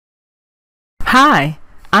Hi,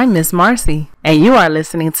 I'm Miss Marcie, and you are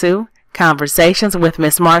listening to Conversations with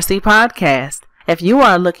Miss Marcie podcast. If you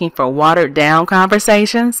are looking for watered-down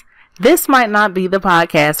conversations, this might not be the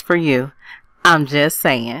podcast for you. I'm just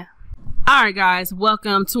saying. All right, guys,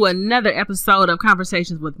 welcome to another episode of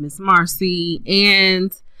Conversations with Miss Marcie,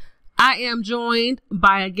 and I am joined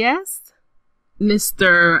by a guest,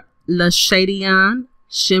 Mr. LaShadion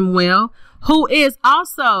Shemwell, who is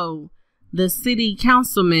also the city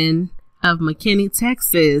councilman of McKinney,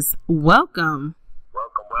 Texas. Welcome.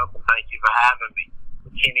 Welcome. Thank you for having me.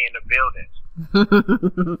 McKinney in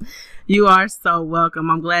the building. You are so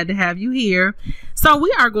welcome. I'm glad to have you here. So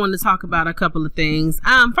we are going to talk about a couple of things.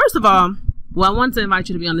 First of all, I wanted to invite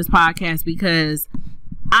you to be on this podcast because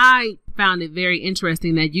I found it very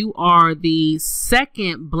interesting that you are the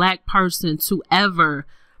second Black person to ever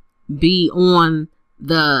be on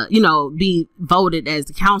be voted as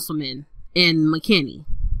the councilman in McKinney.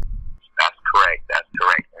 That's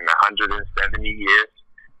correct. In 170 years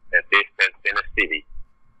that this has been a city,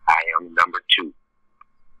 I am number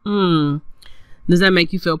 2. Does that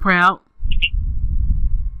make you feel proud?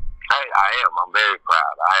 I am. I'm very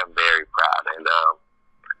proud. And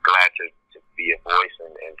glad to be a voice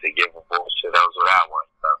and to give a voice to those without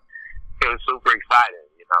one. So it was super exciting.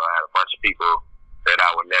 You know, I had a bunch of people that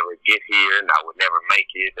I would never get here and I would never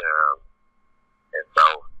make it. And so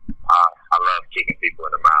I love kicking people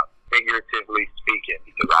in the mouth, figuratively speaking,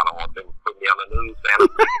 because I don't want them to put me on the news and I'm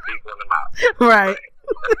kicking people in the mouth. Right.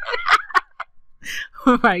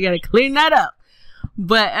 Right, you gotta clean that up.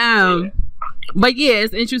 But yeah,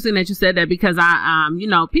 it's interesting that you said that because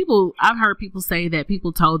I've heard people say that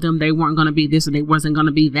people told them they weren't going to be this or they wasn't going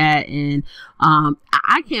to be that. And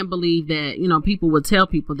I can't believe that, people would tell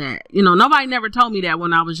people that, nobody never told me that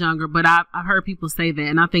when I was younger, but I've heard people say that.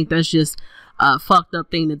 And I think that's just a fucked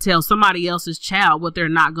up thing to tell somebody else's child what they're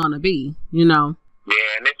not going to be, Yeah,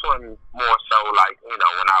 and this one more so like, when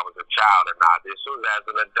I was a child and not. This was as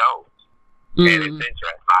an adult. And it's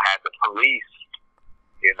interesting. I had the police,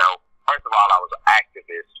 First of all, I was an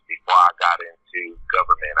activist before I got into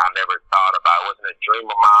government. I never thought about it. It wasn't a dream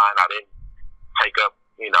of mine. I didn't take up,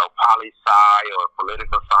 poli-sci or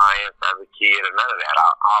political science as a kid or none of that.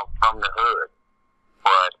 I'm from the hood.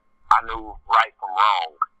 But I knew right from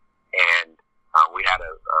wrong. And we had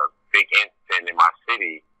a big incident in my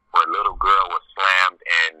city where a little girl was slammed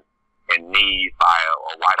and kneed by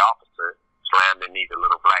a white officer, slammed and kneed a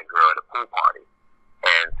little Black girl at a pool party.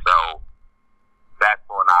 And so that's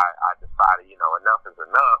when I decided, enough is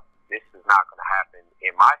enough. This is not going to happen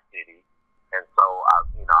in my city. And so,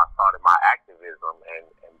 I started my activism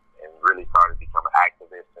and really started to become an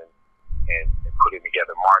activist and putting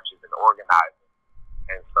together marches and organizing.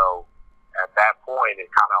 And so at that point, it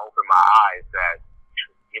kind of opened my eyes that,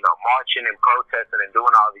 marching and protesting and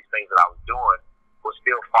doing all these things that I was doing was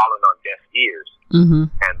still falling on deaf ears.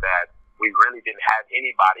 And that we really didn't have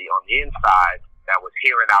anybody on the inside that was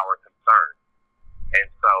hearing our concerns. And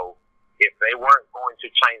so if they weren't going to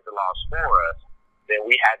change the laws for us, then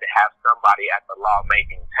we had to have somebody at the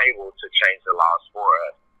lawmaking table to change the laws for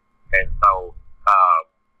us. And so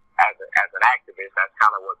as an activist, that's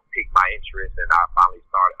kind of what piqued my interest, and I finally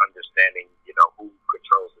started understanding, who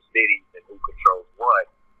controls the cities and who controls what.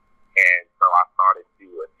 And so I started to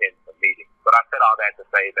attend some meetings. But I said all that to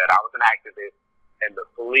say that I was an activist, and the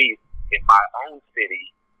police in my own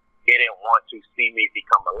city didn't want to see me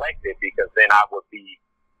become elected because then I would be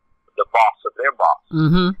the boss of their boss.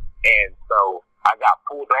 And so I got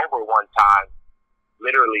pulled over one time,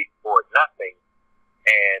 literally for nothing,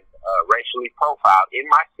 and racially profiled in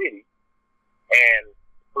my city. And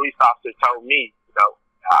the police officer told me,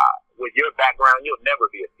 with your background, you'll never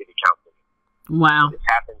be a city councilman. Wow. This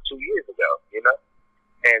happened 2 years ago,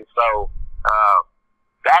 And so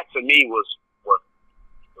that to me was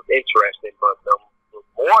interesting, but the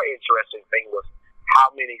more interesting thing was how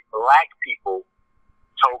many Black people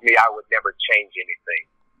told me I would never change anything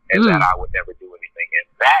and that I would never do anything. And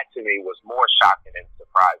that to me was more shocking and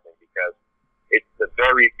surprising because it's the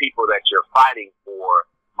very people that you're fighting for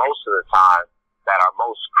most of the time that are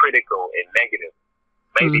most critical and negative.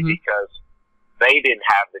 Maybe because they didn't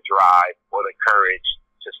have the drive or the courage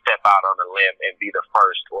to step out on a limb and be the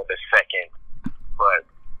first or the second, but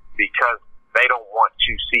because they don't want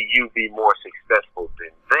to see you be more successful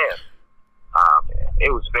than them.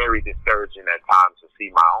 It was very discouraging at times to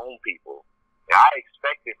see my own people. I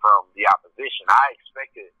expected from the opposition, I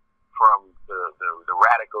expected from the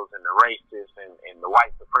radicals and the racists and the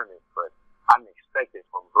white supremacists, but I didn't expect it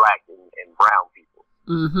from Black and brown people.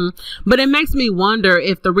 But it makes me wonder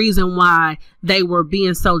if the reason why they were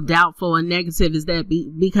being so doubtful and negative is that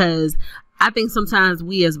because I think sometimes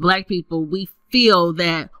we as Black people, we feel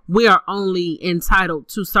that we are only entitled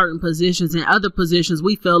to certain positions, and other positions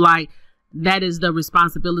we feel like that is the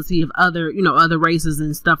responsibility of other, other races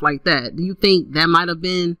and stuff like that. Do you think that might have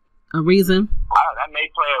been a reason? That may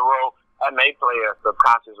play a role. That may play a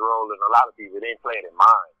subconscious role in a lot of people. They didn't play it in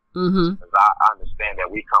mine. Because I understand that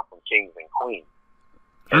we come from kings and queens.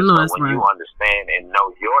 And so when you understand and know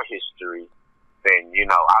your history, then,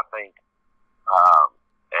 I think,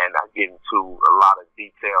 and I get into a lot of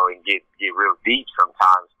detail and get real deep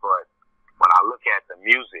sometimes, but when I look at the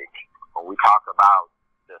music, when we talk about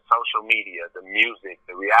the social media, the music,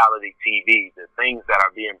 the reality TV, the things that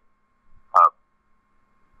are being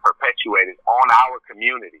perpetuated on our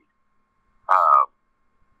community,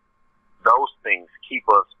 those things keep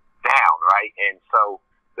us down, right? And so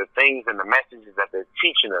the things and the messages that they're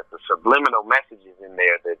teaching us, the subliminal messages in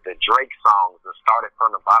there, the Drake songs that started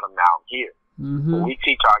from the bottom, now I'm here. When we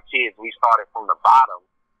teach our kids, we started from the bottom,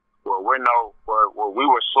 where we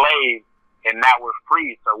were slaves and now we're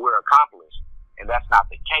free, so we're accomplished. And that's not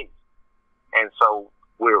the case. And so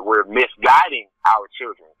we're misguiding our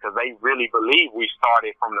children, because they really believe we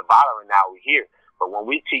started from the bottom and now we're here. But when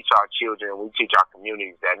we teach our children, we teach our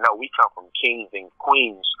communities that no, we come from kings and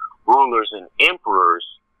queens, rulers and emperors,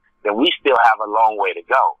 then we still have a long way to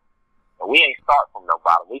go. And we ain't start from the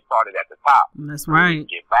bottom. We started at the top. That's right.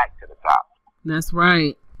 Get back to the top. That's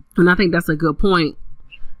right. And I think that's a good point,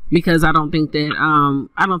 because I don't think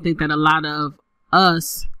that a lot of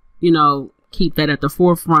us, keep that at the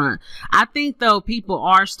forefront. I think, though, people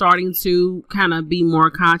are starting to kind of be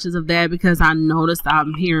more conscious of that, because I noticed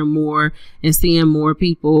I'm hearing more and seeing more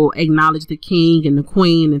people acknowledge the king and the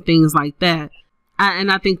queen and things like that.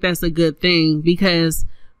 And I think that's a good thing, because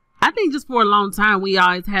I think just for a long time, we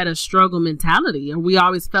always had a struggle mentality, or we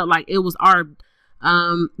always felt like it was our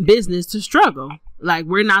business to struggle. Like,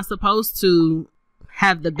 we're not supposed to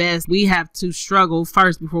have the best. We have to struggle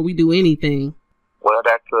first before we do anything. Well,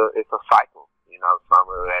 it's a cycle. Some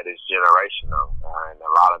of that is generational, and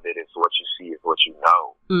a lot of it is what you see is what you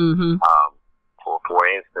know. For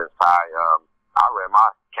instance, I ran my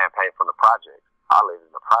campaign from the projects. I live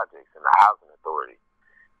in the projects in the housing authority,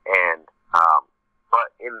 and but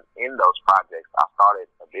in those projects, I started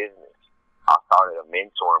a business. I started a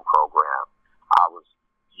mentoring program. I was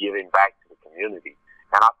giving back to the community,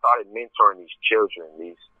 and I started mentoring these children,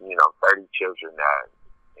 these 30 children that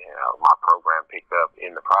my program picked up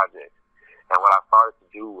in the project. And what I started to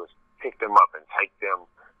do was pick them up and take them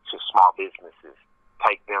to small businesses,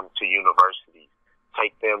 take them to universities,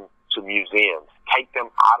 take them to museums, take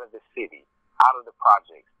them out of the city, out of the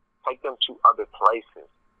projects, take them to other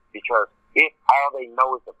places. Because if all they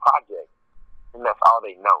know is the project, then that's all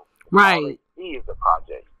they know. If right. all they see is the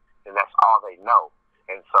project, then that's all they know.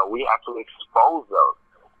 And so we have to expose those.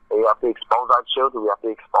 We have to expose our children. We have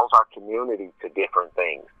to expose our community to different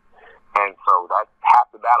things. And so that's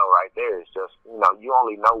half the battle right there. Is just, you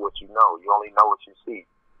only know what you know. You only know what you see.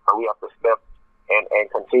 So we have to step and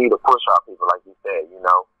continue to push our people, like you said.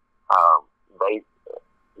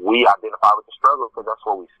 We identify with the struggle because that's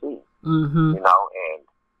what we see.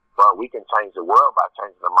 But we can change the world by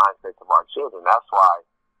changing the mindsets of our children. That's why,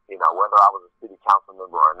 whether I was a city council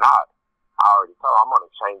member or not, I already told I'm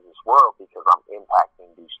going to change this world because I'm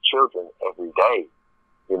impacting these children every day.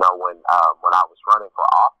 When I was running for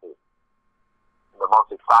office, the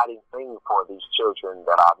most exciting thing for these children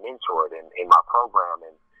that I mentored in my program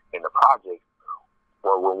and in the project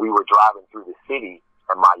were when we were driving through the city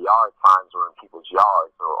and my yard signs were in people's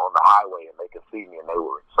yards or on the highway and they could see me and they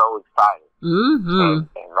were so excited. And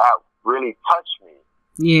that really touched me.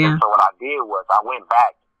 Yeah. And so what I did was I went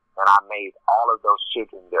back and I made all of those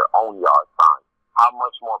children their own yard signs. How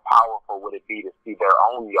much more powerful would it be to see their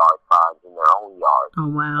own yard signs in their own yards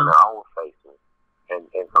and their own faces? And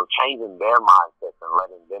so changing their mindsets and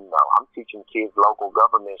letting them know. I'm teaching kids local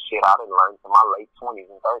government shit I didn't learn from my late 20s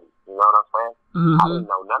and 30s. You know what I'm saying? I didn't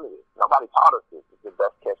know none of this. Nobody taught us this. It's the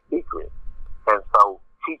best kept secret. And so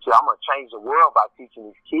I'm going to change the world by teaching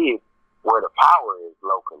these kids where the power is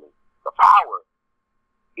locally. The power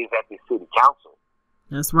is at the city council.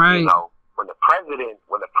 That's right. When the president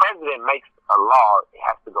makes a law, it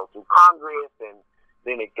has to go through Congress, and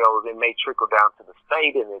then it may trickle down to the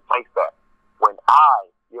state, and it takes that. When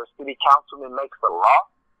your city councilman, makes a law,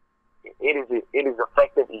 it is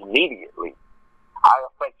effective immediately. I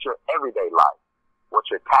affect your everyday life. What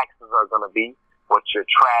your taxes are going to be, what your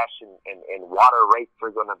trash and water rates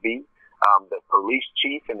are going to be, the police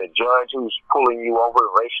chief and the judge who's pulling you over,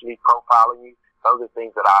 racially profiling you, those are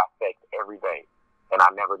things that I affect every day. And I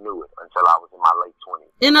never knew it until I was in my late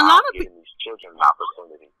 20s. And a lot of giving these children an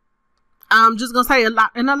opportunity. I'm just going to say a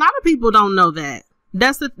lot of people don't know that.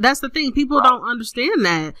 That's the thing. People don't understand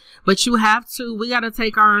that, but we got to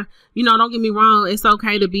take our, don't get me wrong. It's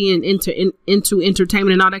okay to be into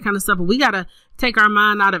entertainment and all that kind of stuff, but we got to take our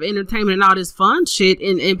mind out of entertainment and all this fun shit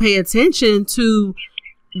and pay attention to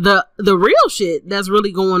the real shit that's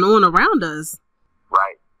really going on around us.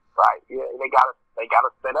 Right. Yeah. They gotta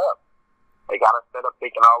set up. They gotta set up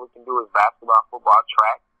thinking all we can do is basketball, football,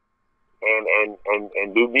 track,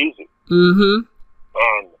 and do music. Mm-hmm.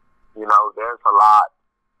 And there's a lot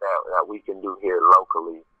that we can do here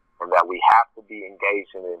locally, and that we have to be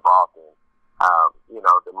engaged and involved in.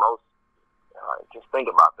 The most. Just think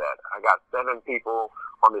about that. I got 7 people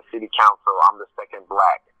on the city council. I'm the second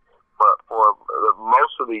black, but for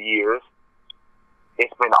most of the years,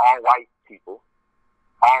 it's been all white people,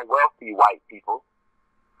 all wealthy white people,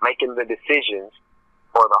 making the decisions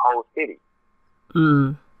for the whole city.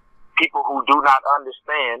 Mm. People who do not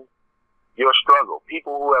understand your struggle.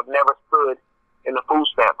 People who have never stood in the food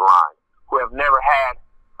stamp line, who have never had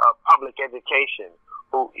public education,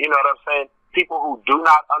 who, you know what I'm saying? People who do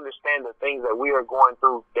not understand the things that we are going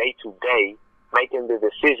through day to day, making the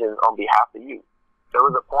decisions on behalf of you. There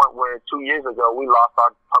was a point where 2 years ago we lost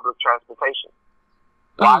our public transportation.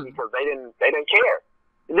 Why? Because they didn't care.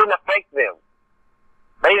 It didn't affect them.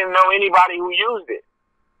 They didn't know anybody who used it.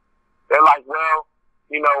 They're like, well,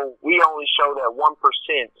 we only show that 1%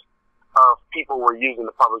 of people were using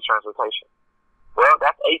the public transportation. Well,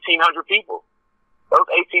 that's 1,800 people. Those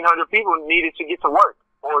 1,800 people needed to get to work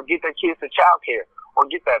or get their kids to childcare or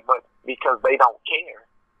get that, but because they don't care,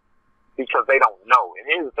 because they don't know. And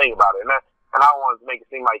here's the thing about it, and I don't want to make it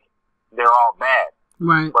seem like they're all bad.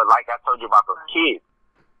 Right. But like I told you about those kids,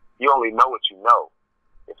 you only know what you know.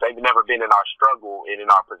 If they've never been in our struggle and in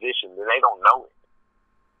our position, then they don't know it.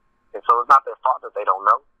 And so it's not their fault that they don't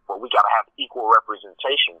know, but we got to have equal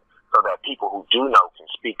representation so that people who do know can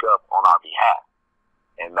speak up on our behalf.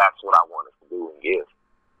 And that's what I want us to do and give.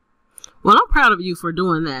 Well, I'm proud of you for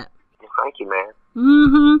doing that. Thank you, man.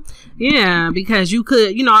 Mm-hmm. Yeah, because you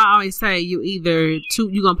could, I always say you're going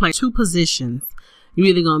to play 2 positions. You're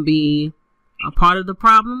either going to be a part of the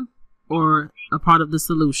problem or a part of the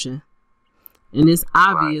solution. And it's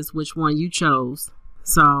obvious which one you chose.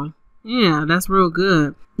 So, yeah, that's real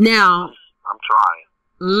good. Now, I'm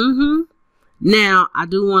trying. Mm-hmm. Now, I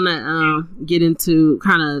do want to get into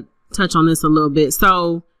kind of touch on this a little bit.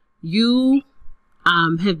 So, you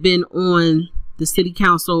have been on the city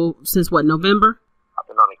council since what, November? I've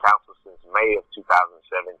been on the council since May of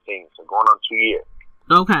 2017, so going on 2 years.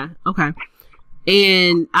 Okay.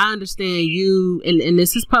 And I understand you, and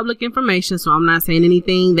this is public information, so I'm not saying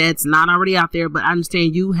anything that's not already out there, but I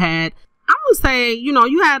understand you had, I would say,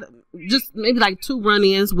 you had just maybe like 2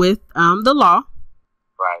 run-ins with the law.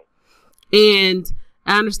 Right. And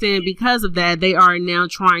I understand because of that, they are now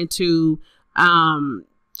trying to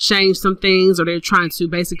change some things, or they're trying to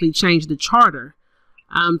basically change the charter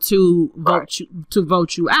to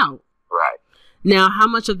vote you out. Right. Now, how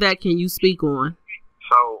much of that can you speak on?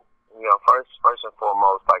 So, first and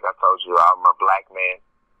foremost, like I told you, I'm a black man.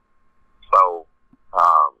 So,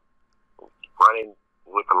 running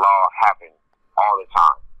with the law happens all the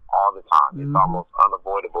time. Mm-hmm. It's almost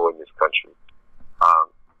unavoidable in this country.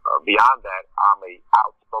 Beyond that, I'm a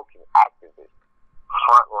outspoken activist,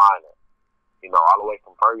 frontliner. All the way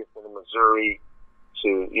from Ferguson to Missouri to,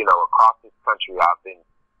 across this country, I've been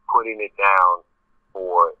putting it down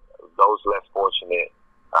for those less fortunate,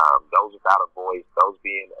 those without a voice, those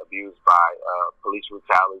being abused by police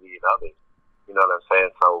brutality and others. You know what I'm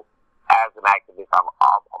saying? So, as an activist,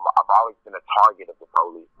 I've always been a target of the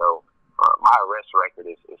police. So, my arrest record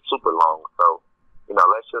is super long. So,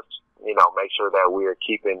 let's just, make sure that we are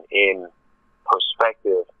keeping in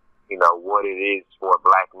perspective, what it is for a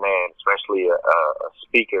black man, especially a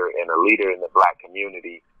speaker and a leader in the black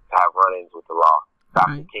community, to have run-ins with the law.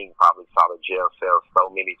 Dr. King probably saw the jail cells so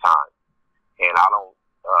many times. And I don't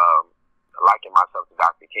liken myself to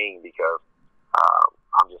Dr. King because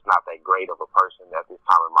I'm just not that great of a person at this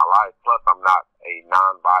time in my life. Plus, I'm not a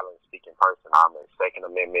nonviolent speaking person. I'm a Second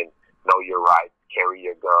Amendment, know your rights, carry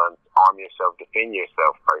your guns, arm yourself, defend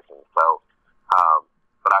yourself person. So,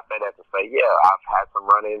 but I say that to say, yeah, I've had some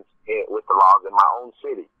run-ins with the laws in my own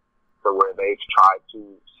city, so where they've tried to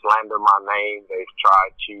slander my name, they've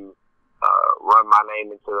tried to run my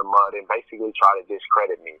name into the mud and basically try to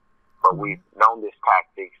discredit me. But we've known this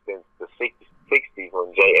tactic since the 60s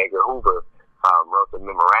when J. Edgar Hoover wrote the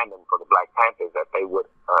memorandum for the Black Panthers that they would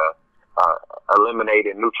eliminate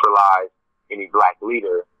and neutralize any black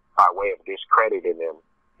leader by way of discrediting them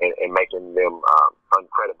and making them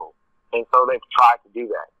uncredible. And so they've tried to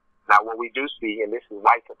do that. Now, what we do see, and this is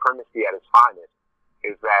white supremacy at its finest,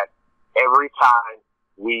 is that every time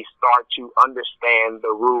we start to understand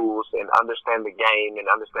the rules and understand the game and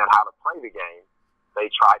understand how to play the game, they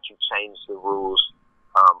try to change the rules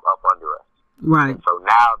up under us. Right. And so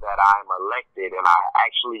now that I'm elected and I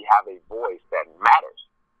actually have a voice that matters,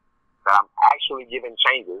 that I'm actually giving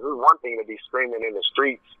changes. This is one thing to be screaming in the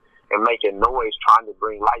streets and making noise trying to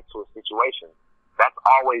bring light to a situation. That's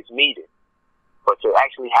always needed. But to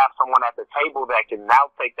actually have someone at the table that can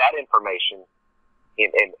now take that information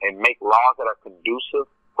and make laws that are conducive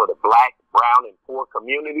for the black, brown, and poor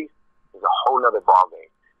communities is a whole nother ballgame.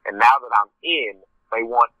 And now that I'm in, they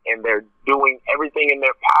want, and they're doing everything in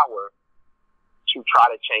their power to try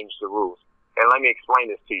to change the rules. And let me explain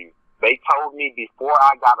this to you. They told me before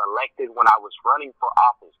I got elected when I was running for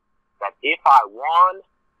office that if I won,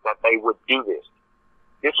 that they would do this.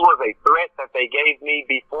 This was a threat that they gave me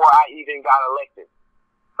before I even got elected.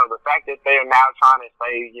 So the fact that they are now trying to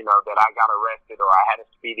say, you know, that I got arrested or I had a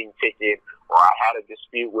speeding ticket or I had a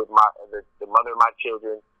dispute with the mother of my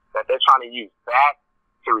children, that they're trying to use that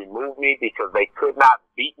to remove me because they could not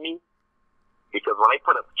beat me. Because when they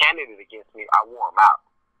put a candidate against me, I wore them out.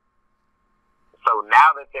 So now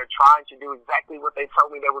that they're trying to do exactly what they told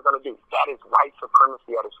me they were going to do, that is white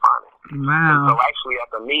supremacy at its finest. Wow. And so actually at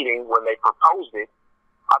the meeting, when they proposed it,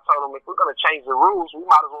 I told them if we're going to change the rules, we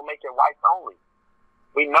might as well make it whites only.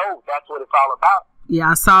 We know that's what it's all about.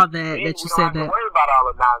 Yeah, I saw that Then you said that. We said don't have that. to worry about all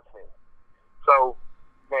the nonsense. So,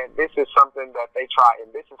 man, this is something that they try,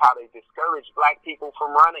 and this is how they discourage black people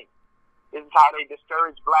from running. This is how they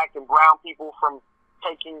discourage black and brown people from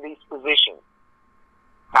taking these positions.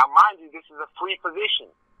 Now, mind you, this is a free position.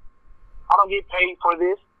 I don't get paid for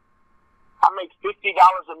this. I make $50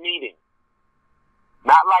 a meeting.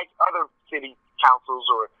 Not like other city councils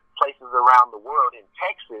or places around the world. In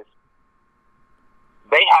Texas,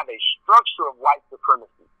 they have a structure of white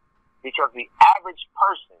supremacy because the average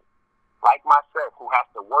person, like myself, who has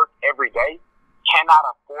to work every day, cannot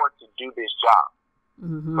afford to do this job.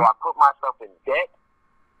 Mm-hmm. So I put myself in debt,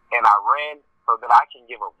 and I ran so that I can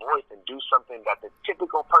give a voice and do something that the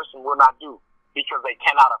typical person will not do because they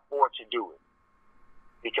cannot afford to do it.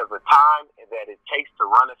 Because the time that it takes to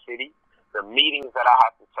run a city, the meetings that I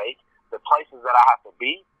have to take, the places that I have to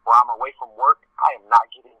be where I'm away from work, I am not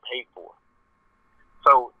getting paid for.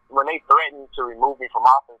 So when they threaten to remove me from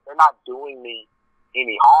office, they're not doing me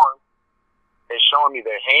any harm. They're showing me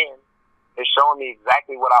their hand. They're showing me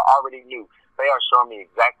exactly what I already knew. They are showing me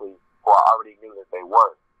exactly who I already knew that they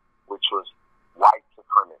were, which was white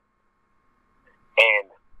supremacy. And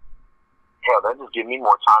hell, that just gives me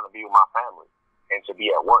more time to be with my family and to be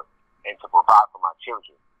at work and to provide for my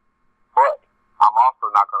children. But I'm also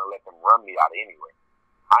not going to let them run me out anyway.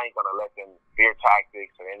 I ain't going to let them fear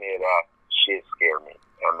tactics or any of that shit scare me.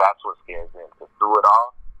 And that's what scares them. Because through it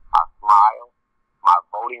all, I smile. My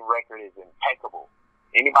voting record is impeccable.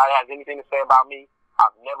 Anybody has anything to say about me,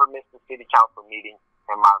 I've never missed a city council meeting,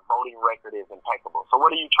 and my voting record is impeccable. So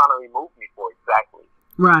what are you trying to remove me for exactly?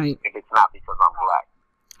 Right. If it's not because I'm black.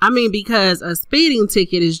 I mean, because a speeding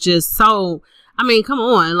ticket is just so, I mean, come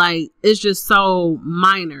on, like, it's just so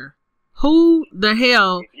minor. Who the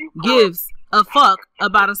hell gives a fuck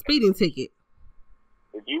about a speeding ticket?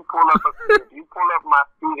 If you pull up my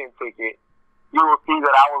speeding ticket, you will see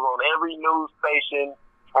that I was on every news station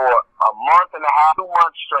for a month and a half, 2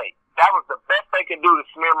 months straight. That was the best they could do to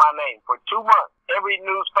smear my name for 2 months. Every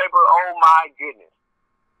newspaper, oh my goodness.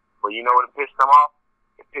 Well, you know what it pissed them off?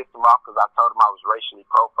 It pissed them off because I told them I was racially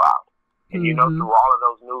profiled. And you know, through all of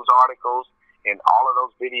those news articles and all of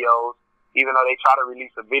those videos, even though they try to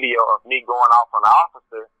release a video of me going off on an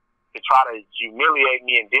officer to try to humiliate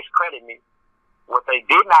me and discredit me, what they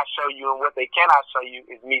did not show you and what they cannot show you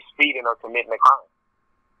is me speeding or committing a crime.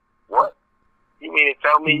 What? You mean to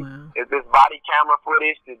tell me is this body camera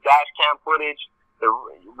footage, the dash cam footage,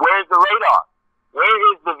 where's the radar? Where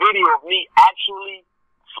is the video of me actually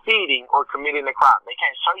speeding or committing a crime? They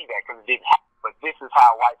can't show you that because it didn't happen. But this is how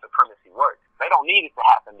white supremacy works. They don't need it to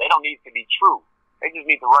happen. They don't need it to be true. They just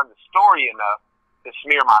need to run the story enough to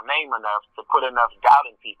smear my name enough to put enough doubt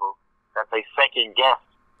in people that they second guess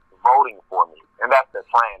voting for me. And that's their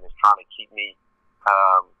plan, is trying to keep me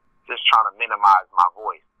just trying to minimize my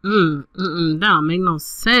voice. That don't make no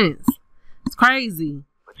sense. It's crazy.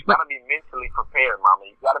 But you gotta be mentally prepared, mama.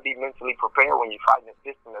 You gotta be mentally prepared when you're fighting a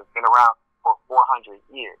system that's been around for 400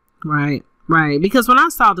 years. Right, right. Because when I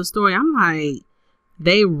saw the story, I'm like,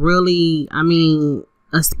 they really, I mean,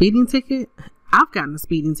 a speeding ticket? I've gotten a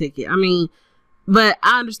speeding ticket. I mean, but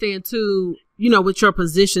I understand too, you know, with your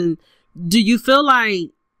position, do you feel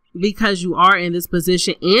like because you are in this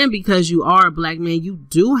position and because you are a black man, you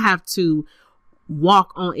do have to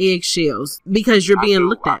walk on eggshells because you're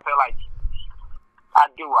being looked at? I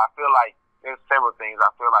feel like there's several things.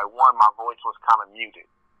 I feel like, one, my voice was kind of muted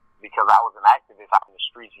because I was an activist out in the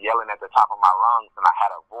streets yelling at the top of my lungs, and I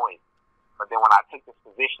had a voice. But then when I took this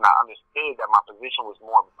position, I understood that my position was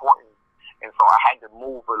more important, and so I had to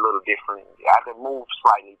move a little differently. I had to move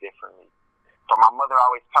slightly differently. So my mother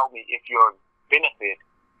always told me, if your benefit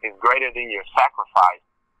is greater than your sacrifice,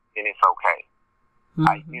 then it's okay.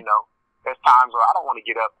 Like, you know, there's times where I don't want to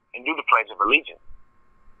get up and do the Pledge of Allegiance.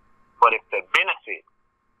 But if the benefit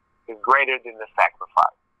is greater than the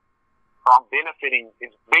sacrifice, so I'm benefiting,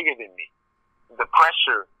 it's bigger than me. The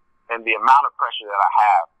pressure and the amount of pressure that I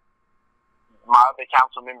have, my other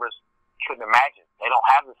council members couldn't imagine. They don't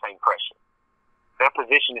have the same pressure. Their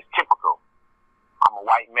position is typical. I'm a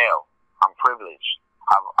white male. I'm privileged.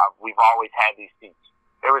 We've always had these seats.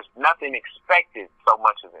 There is nothing expected so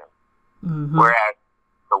much of them. Whereas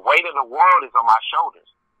the weight of the world is on my shoulders.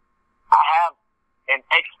 I have an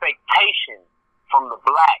expectation from the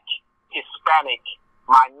Black, Hispanic,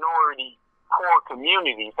 minority, poor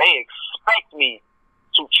communities. They expect me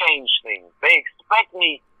to change things. They expect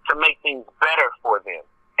me to make things better for them.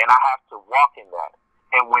 And I have to walk in that.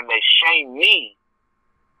 And when they shame me,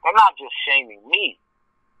 they're not just shaming me.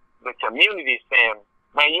 The community is saying,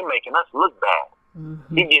 man, you're making us look bad.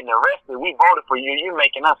 You're getting arrested. We voted for you. You're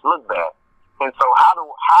making us look bad. And so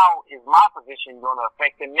how is my position going to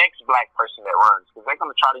affect the next Black person that runs? Because they're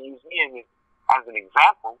going to try to use me as an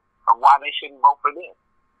example of why they shouldn't vote for them.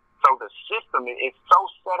 So the system is so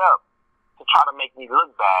set up to try to make me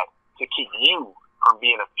look bad, to keep you from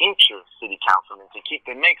being a future city councilman, to keep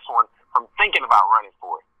the next one from thinking about running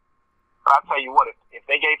for it. But I'll tell you what, if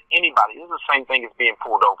they gave anybody, this is the same thing as being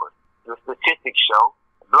pulled over. The statistics show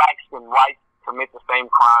Blacks and whites commit the same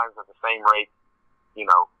crimes at the same rate, you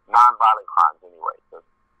know, nonviolent crimes anyway.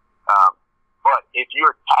 But if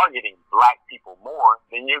you're targeting Black people more,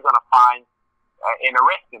 then you're going to find and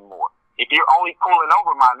arrest them more. If you're only pulling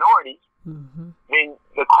over minorities, then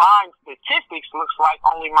the crime statistics looks like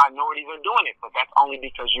only minorities are doing it, but that's only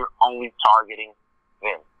because you're only targeting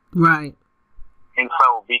them. Right. And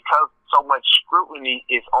so because so much scrutiny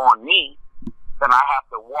is on me, then I have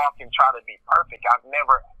to walk and try to be perfect. I've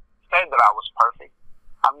never said that I was perfect.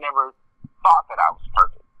 I've never thought that I was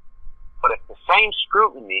perfect. But if the same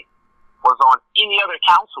scrutiny was on any other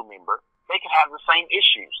council member, they could have the same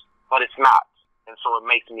issues, but it's not. And so it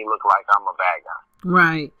makes me look like I'm a bad guy.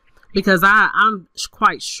 Right. Because I'm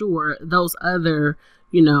quite sure those other,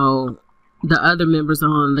 you know, the other members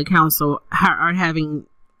on the council are having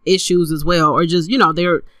issues as well, or just, you know,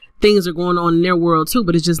 things are going on in their world too,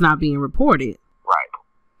 but it's just not being reported. Right.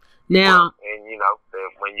 Now, and you know,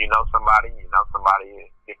 when you know somebody is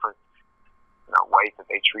different, you know, ways that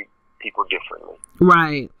they treat people differently.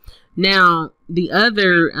 Right. Now, the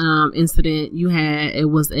other incident you had, it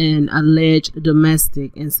was an alleged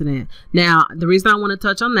domestic incident. Now, the reason I want to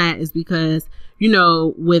touch on that is because, you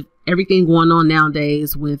know, with everything going on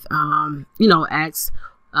nowadays with, you know, acts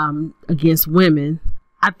against women,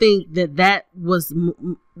 I think that was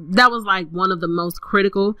like one of the most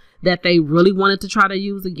critical that they really wanted to try to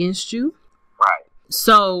use against you. Right.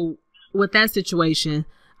 So with that situation,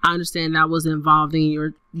 I understand that was involving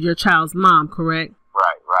your child's mom, correct?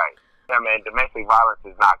 Right. Yeah, man, domestic violence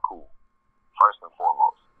is not cool, first and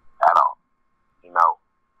foremost, at all. You know,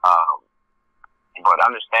 but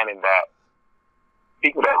understanding that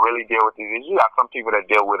people that really deal with these issues, you got some people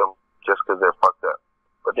that deal with them just because they're fucked up.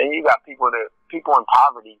 But then you got people in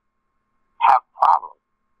poverty have problems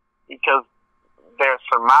because they're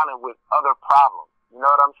surmounted with other problems. You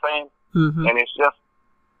know what I'm saying? And it's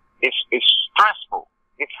stressful.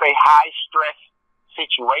 It's a high stress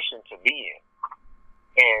situation to be in.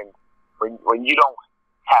 And when you don't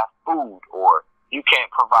have food, or you can't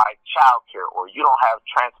provide childcare, or you don't have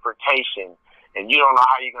transportation, and you don't know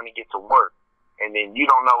how you're going to get to work, and then you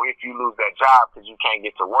don't know if you lose that job because you can't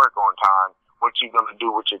get to work on time, what you're going to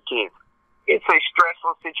do with your kids. It's a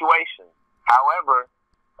stressful situation. However,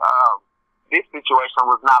 this situation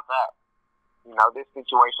was not that. You know, this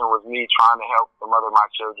situation was me trying to help the mother of my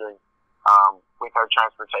children with her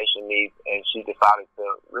transportation needs, and she decided to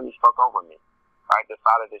really fuck over me. Right?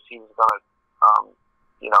 Decided that she was going to,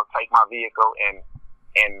 you know, take my vehicle and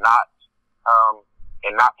not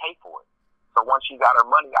pay for it. So once she got her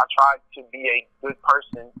money, I tried to be a good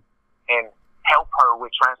person and help her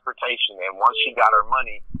with transportation. And once she got her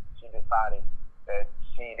money, she decided that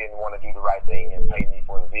she didn't want to do the right thing and pay me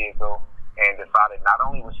for the vehicle, and decided not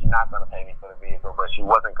only was she not going to pay me for the vehicle, but she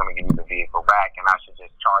wasn't going to give me the vehicle back, and I should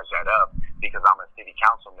just charge that up because I'm a city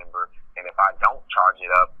council member, and if I don't charge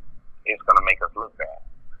it up, it's going to make us look bad.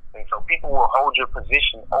 And so people will hold your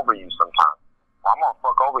position over you sometimes. Well, I'm going to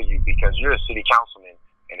fuck over you because you're a city councilman,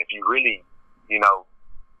 and if you really,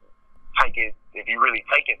 if you really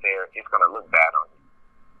take it there, it's going to look bad on you.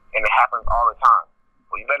 And it happens all the time.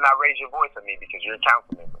 Well, you better not raise your voice at me because you're a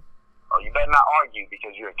council member. Or you better not argue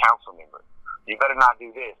because you're a council member. You better not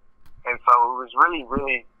do this. And so it was really,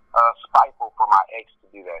 really spiteful for my ex to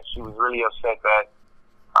do that. She was really upset that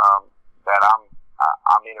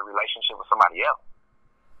I'm in a relationship with somebody else,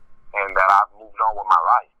 and that I've moved on with my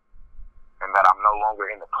life, and that I'm no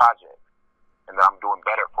longer in the project, and that I'm doing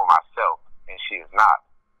better for myself, and she is not.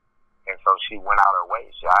 And so she went out her way.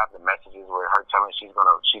 I have the messages where her telling she's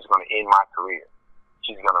gonna end my career.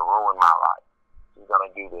 She's gonna ruin my life. She's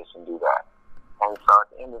gonna do this and do that. And so at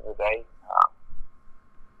the end of the day,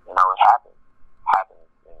 it happens.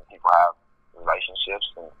 And people have relationships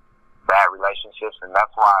and bad relationships, and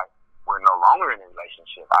that's why we're no longer in a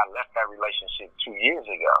relationship. I left that relationship 2 years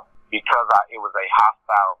ago because it was a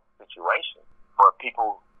hostile situation where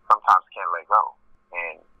people sometimes can't let go.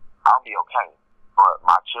 And I'll be okay, but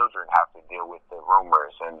my children have to deal with the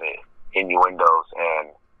rumors and the innuendos and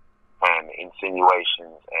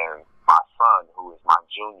insinuations. And my son, who is my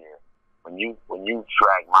junior, when you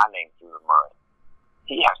drag my name through the mud,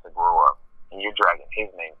 he has to grow up, and you're dragging his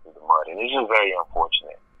name through the mud. And it's just very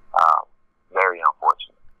unfortunate. Very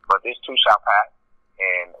unfortunate. But this too shall pass.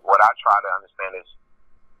 And what I try to understand is,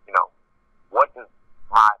 what does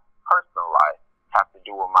my personal life have to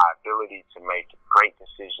do with my ability to make great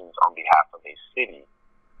decisions on behalf of a city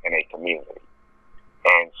and a community?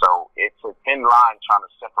 And so it's a thin line trying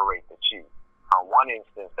to separate the two. On one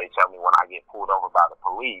instance, they tell me when I get pulled over by the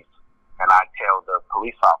police, and I tell the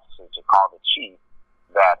police officer to call the chief,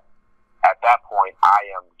 that at that point I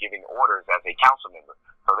am giving orders as a council member.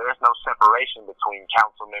 So there's no separation between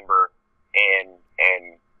council member and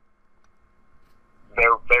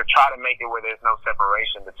they're trying to make it where there's no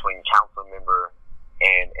separation between council member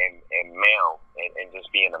and male and just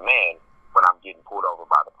being a man when I'm getting pulled over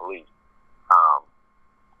by the police.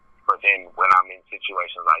 But then when I'm in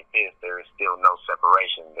situations like this, there is still no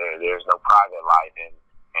separation. There's no private life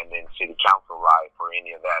and then city council life or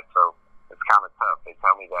any of that. So it's kind of tough. They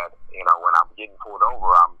tell me that, when I'm getting pulled over,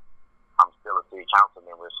 I'm still a city council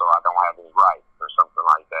member, so I don't have any rights or something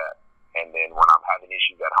like that. And then when I'm having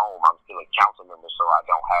issues at home, I'm still a council member, so I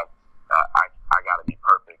don't have, I got to be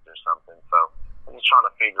perfect or something. So I'm just trying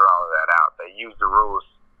to figure all of that out. They use the rules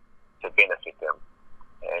to benefit them.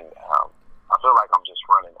 And I feel like I'm just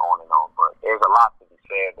running on and on, but there's a lot to be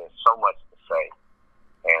said. There's so much to say.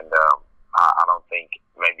 And I don't think,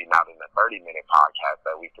 maybe not in a 30-minute podcast,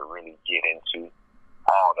 that we could really get into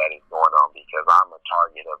all that is going on, because I'm a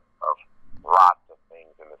target of lots of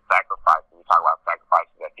things, and the sacrifices, we talk about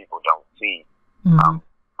sacrifices that people don't see. Mm-hmm.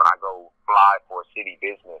 When I go fly for a city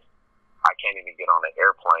business, I can't even get on an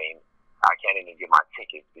airplane. I can't even get my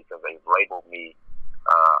tickets because they've labeled me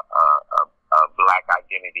a black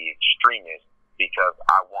identity extremist because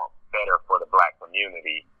I want better for the black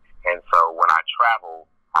community. And so when I travel,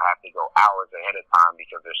 I have to go hours ahead of time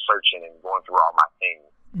because they're searching and going through all my things.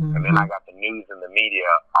 Mm-hmm. And then I got the news and the media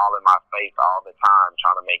all in my face all the time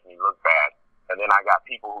trying to make me look bad. And then I got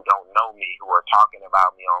people who don't know me who are talking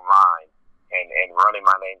about me online and running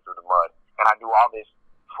my name through the mud. And I do all this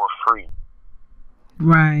for free.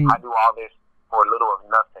 Right. I do all this for little of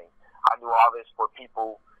nothing. I do all this for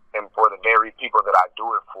people, and for the very people that I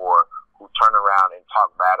do it for, who turn around and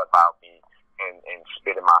talk bad about me and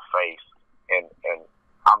spit in my face. And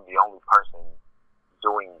I'm the only person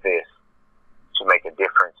doing this to make a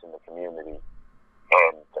difference in the community.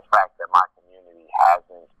 And the fact that my community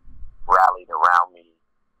hasn't rallied around me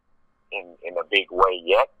in a big way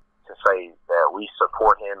yet to say that we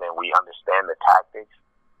support him and we understand the tactics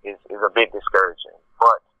is a bit discouraging.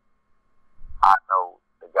 But I know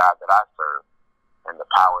the God that I serve and the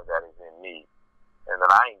power that is in me, and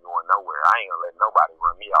that I ain't going nowhere. I ain't gonna let nobody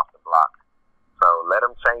run me off the block. So let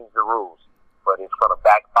them change the rules, but it's gonna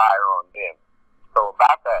backfire on them. So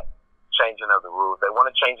about that changing of the rules, they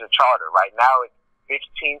want to change the charter. Right now, it's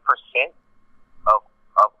 15% of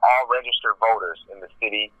all registered voters in the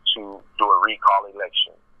city to do a recall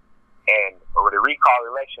election. And the recall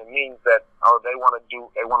election means that they want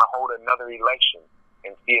to hold another election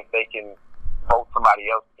and see if they can vote somebody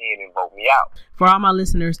else in and vote me out. For all my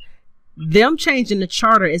listeners, them changing the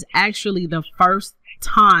charter is actually the first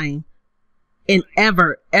time in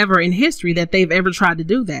ever in history that they've ever tried to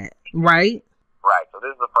do that, right? Right. So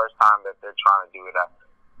this is the first time that they're trying to do it.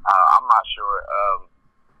 I'm not sure.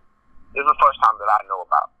 This is the first time that I know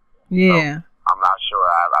about. Yeah. So I'm not sure.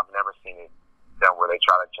 I've never seen it done where they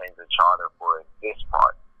try to change the charter for this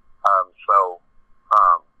part.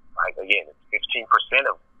 Like, again, it's 15%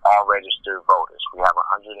 of all registered voters. We have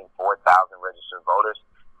 104,000 registered voters,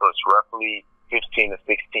 so it's roughly 15 to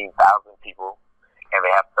 16,000 people, and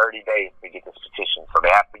they have 30 days to get this petition. So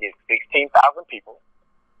they have to get 16,000 people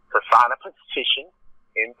to sign a petition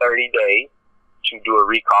in 30 days to do a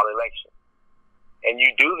recall election. And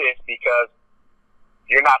you do this because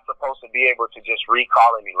you're not supposed to be able to just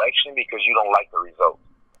recall an election because you don't like the results.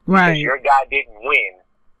 Right. Because your guy didn't win.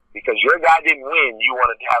 You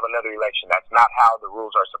wanted to have another election. That's not how the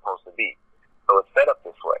rules are supposed to be. So it's set up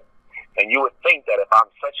this way. And you would think that if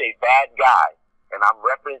I'm such a bad guy and I'm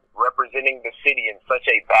representing the city in such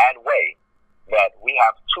a bad way that we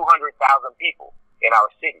have 200,000 people in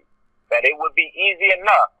our city, that it would be easy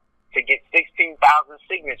enough to get 16,000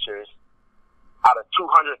 signatures out of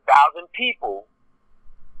 200,000 people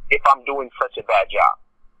if I'm doing such a bad job.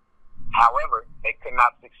 However, they could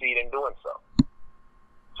not succeed in doing so.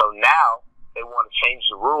 So now they want to change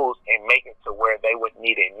the rules and make it to where they would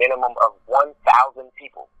need a minimum of 1,000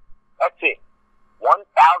 people. That's it. 1,000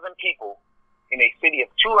 people in a city of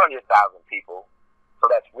 200,000 people. So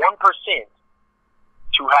that's 1%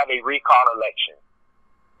 to have a recall election.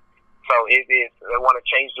 So they want to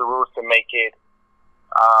change the rules to make it,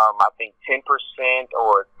 I think, 10%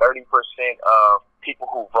 or 30% of people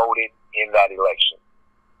who voted in that election.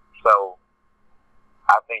 So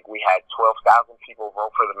I think we had 12,000 people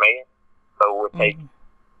vote for the mayor. So it would take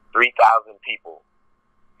 3,000 people.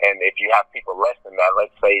 And if you have people less than that,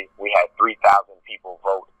 let's say we had 3,000 people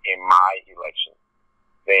vote in my election,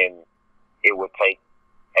 then it would take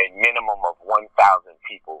a minimum of 1,000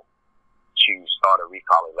 people to start a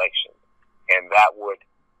recall election. And that would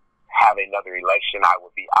have another election. I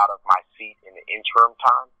would be out of my seat in the interim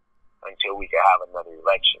time until we can have another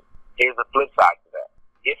election. Here's the flip side to that.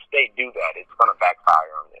 If they do that, it's going to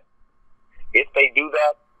backfire on them. If they do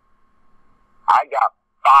that, I got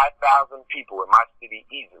 5,000 people in my city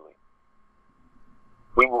easily.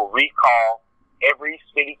 We will recall every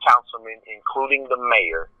city councilman, including the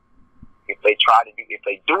mayor. If they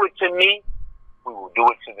do it to me, we will do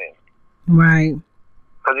it to them. Right.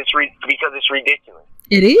 Because it's ridiculous.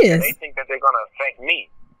 It is. And they think that they're going to affect me,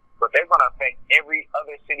 but they're going to affect every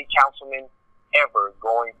other city councilman ever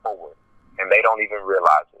going forward, and they don't even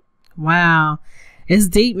realize it. Wow, it's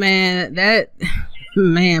deep, man.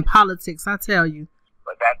 Man, politics, I tell you.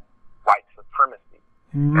 But that's white supremacy.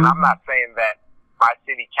 And I'm not saying that my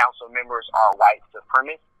city council members are white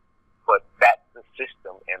supremacists, but that's the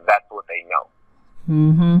system, and that's what they know.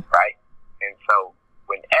 Right? And so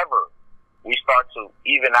whenever we start to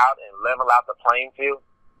even out and level out the playing field,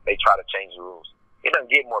 they try to change the rules. It doesn't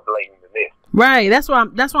get more blatant than this. Right. That's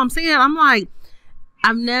what I'm saying. I'm like,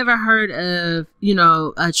 I've never heard of,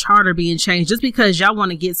 a charter being changed just because y'all want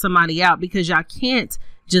to get somebody out, because y'all can't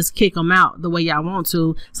just kick them out the way y'all want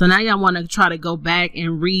to. So now y'all want to try to go back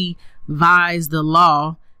and revise the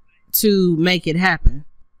law to make it happen.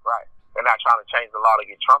 Right. They're not trying to change the law to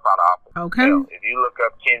get Trump out of office. Okay. Hell, if you look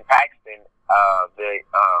up Ken Paxton, the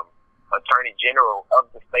Attorney General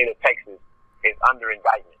of the state of Texas is under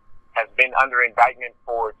indictment, has been under indictment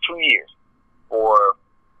for 2 years for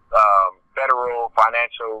federal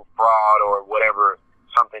financial fraud or whatever,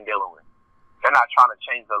 something dealing with. They're not trying to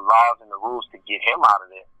change the laws and the rules to get him out of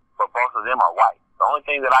there, but both of them are white. The only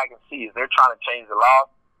thing that I can see is they're trying to change the laws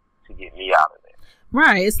to get me out of there.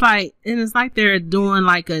 Right. It's like they're doing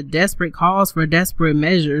like a desperate cause for desperate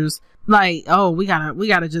measures. Like, oh, we gotta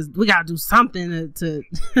do something to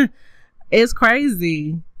it's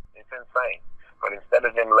crazy. It's insane. But instead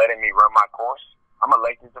of them letting me run my course, I'm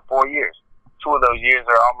elected to 4 years. 2 of those years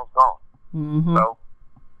are almost gone. So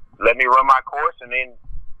let me run my course and then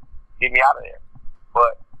get me out of there.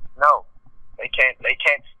 But no, they can't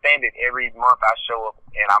stand it. Every month I show up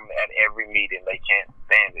and I'm at every meeting. They can't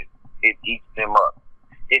stand it. It eats them up.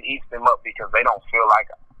 It eats them up because they don't feel like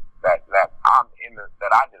that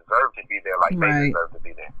I deserve to be there like they deserve to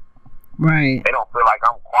be there. Right. They don't feel like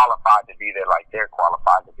I'm qualified to be there like they're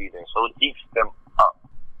qualified to be there. So it eats them up.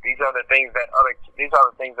 These are the things that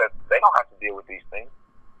they don't have to deal with these things.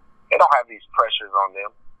 They don't have these pressures on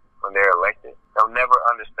them when they're elected. They'll never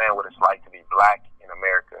understand what it's like to be black in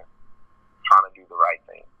America trying to do the right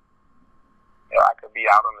thing. I could be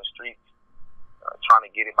out on the streets trying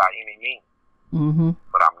to get it by any means,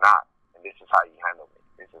 but I'm not. And this is how you handle me.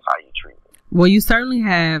 This is how you treat me. Well, you certainly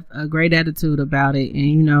have a great attitude about it,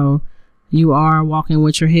 and you are walking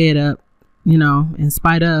with your head up, in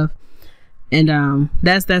spite of. And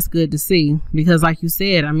that's good to see, because like you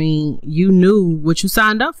said, I mean, you knew what you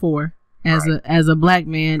signed up for as a black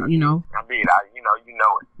man, I mean, you know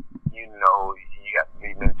it. You have to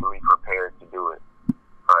be mentally prepared to do it.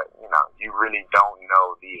 But, you really don't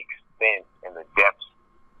know the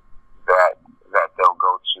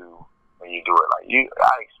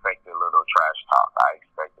I expect a little trash talk. I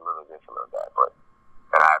expect a little this, a little that, but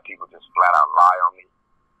then I have people just flat out lie on me,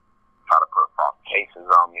 try to put false cases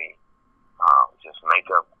on me, just make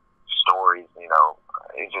up stories.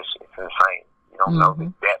 It's insane. You don't know the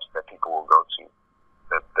depths that people will go to,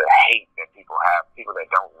 the hate that people have, people that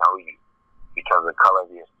don't know you because of the color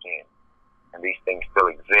of your skin, and these things still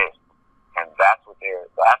exist. And that's what they're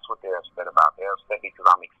upset about. They're upset because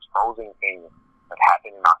I'm exposing things that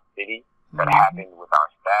happen in our city, that happen with our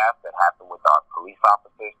staff, that happen with our police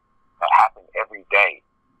officers, that happen every day.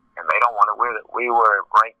 And they don't want to. We were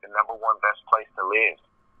ranked the #1 best place to live.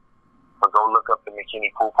 But go look up the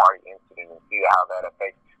McKinney pool party incident and see how that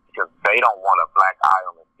affects, because they don't want a black eye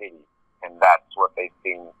on the city, and that's what they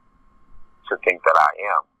seem to think that I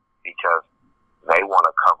am, because they want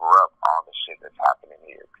to cover up all the shit that's happening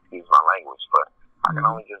here. Excuse my language, but I can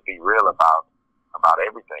only just be real about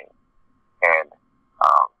everything. And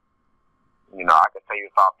I can tell you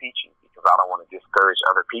it's all peachy because I don't want to discourage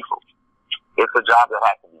other people. It's a job that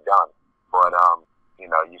has to be done, but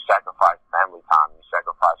you sacrifice family time, you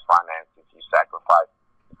sacrifice finances, you sacrifice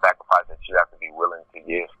that you have to be willing to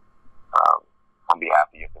give on behalf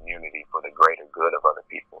of your community for the greater good of other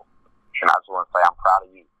people. And I just want to say I'm proud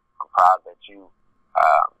of you. I'm proud that you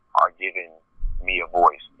are giving me a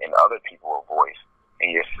voice and other people a voice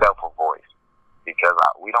and yourself a voice, because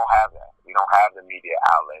we don't have that. We don't have the media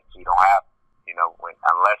outlets. We don't have,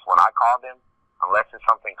 when I call them, unless it's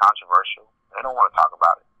something controversial, they don't want to talk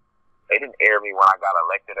about it. They didn't air me when I got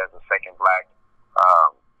elected as the second black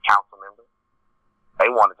council member. They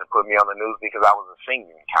wanted to put me on the news because I was a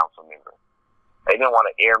singing council member. They didn't want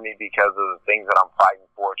to air me because of the things that I'm fighting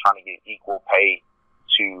for, trying to get equal pay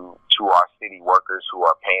to our city workers who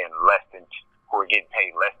are getting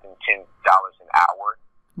paid less than $10 an hour.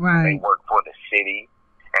 Right. They work for the city,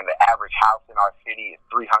 and the average house in our city is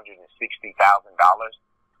 $360,000.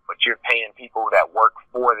 But you're paying people that work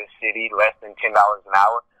for the city less than $10 an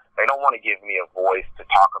hour. They don't want to give me a voice to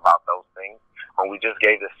talk about those things. When we just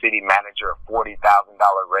gave the city manager a $40,000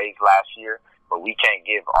 raise last year, but we can't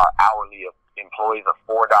give our hourly employees a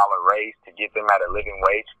 $4 raise to get them at a living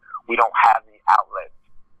wage, we don't have the outlets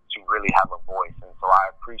to really have a voice. And so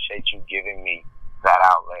I appreciate you giving me that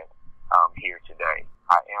outlet here today.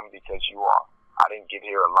 I am because you are. I didn't get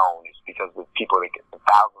here alone. It's because the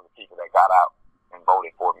thousands of people that got out and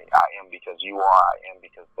voted for me. I am because you are. I am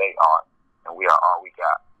because they are. And we are all we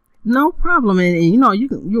got. No problem. And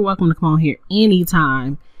you're welcome to come on here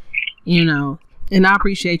anytime, and I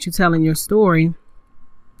appreciate you telling your story.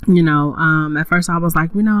 At first I was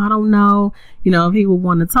like, I don't know, if he would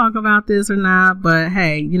want to talk about this or not, but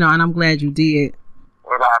hey, and I'm glad you did. It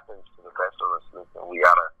happens to the best of us. Listen, we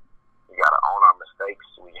gotta own our mistakes.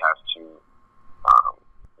 We have to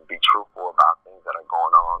be truthful about things that are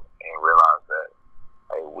going on and realize that,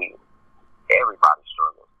 hey, everybody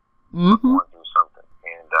struggles. Going through something,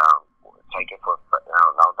 and take it for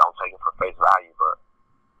don't take it for face value, but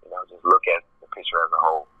just look at the picture as a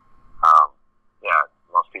whole.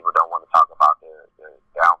 Most people don't want to talk about their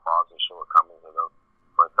downfalls and shortcomings of those,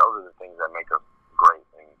 but those are the things that make us great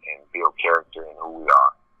and build character in who we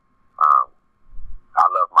are. I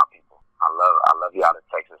love my people. I love you out of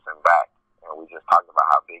Texas and back, and we just talked about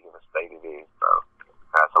how big of a state it is. So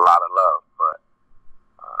that's a lot of love, but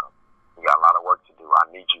we got a lot of work to do.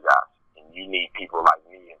 I need you guys, and you need people like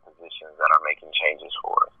me in positions that are making changes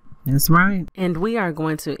for us. That's right. And we are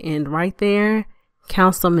going to end right there.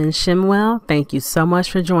 Councilman Shemwell, thank you so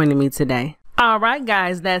much for joining me today. All right,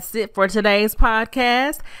 guys, that's it for today's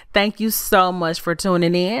podcast. Thank you so much for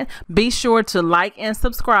tuning in. Be sure to like and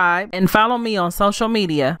subscribe and follow me on social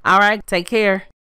media. All right, take care.